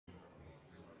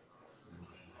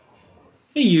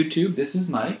Hey YouTube, this is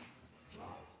Mike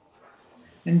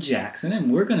and Jackson,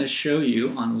 and we're going to show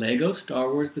you on LEGO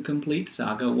Star Wars The Complete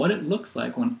Saga what it looks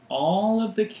like when all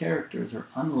of the characters are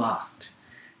unlocked.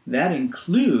 That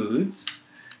includes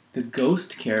the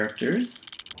ghost characters,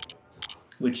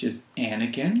 which is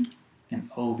Anakin and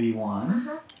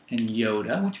Obi-Wan and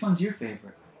Yoda. Which one's your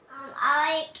favorite?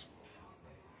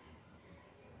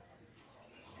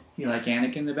 You like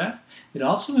Anakin the best? It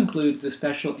also includes the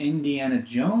special Indiana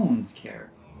Jones character.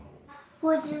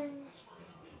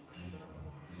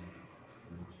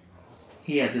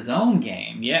 He has his own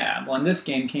game, yeah. When this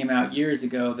game came out years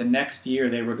ago, the next year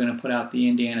they were going to put out the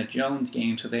Indiana Jones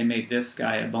game, so they made this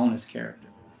guy a bonus character.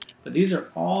 But these are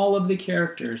all of the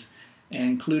characters,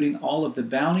 including all of the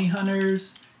bounty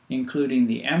hunters, including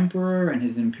the Emperor and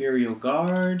his Imperial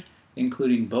Guard,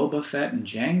 including Boba Fett and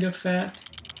Jenga Fett.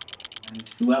 And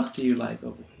who else do you like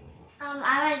over here?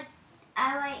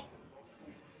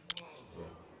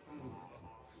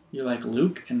 You like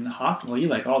Luke and Hoth? Well, you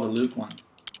like all the Luke ones.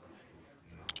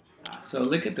 So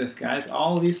look at this, guys.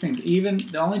 All of these things. Even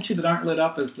the only two that aren't lit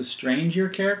up is the Stranger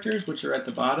characters, which are at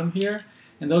the bottom here.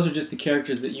 And those are just the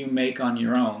characters that you make on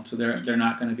your own. So they're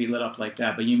not going to be lit up like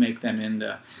that, but you make them in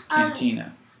the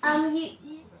cantina. You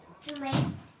make...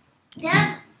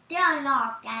 They're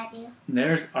unlocked, Daddy.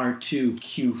 There's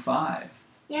R2-Q5.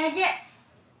 Yeah,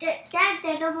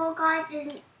 that double guys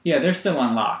is... Yeah, they're still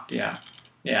unlocked, yeah.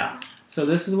 Yeah. So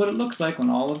this is what it looks like when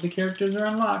all of the characters are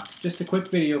unlocked. Just a quick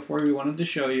video for you we wanted to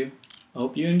show you.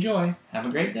 Hope you enjoy. Have a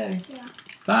great day. Yeah.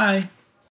 Bye.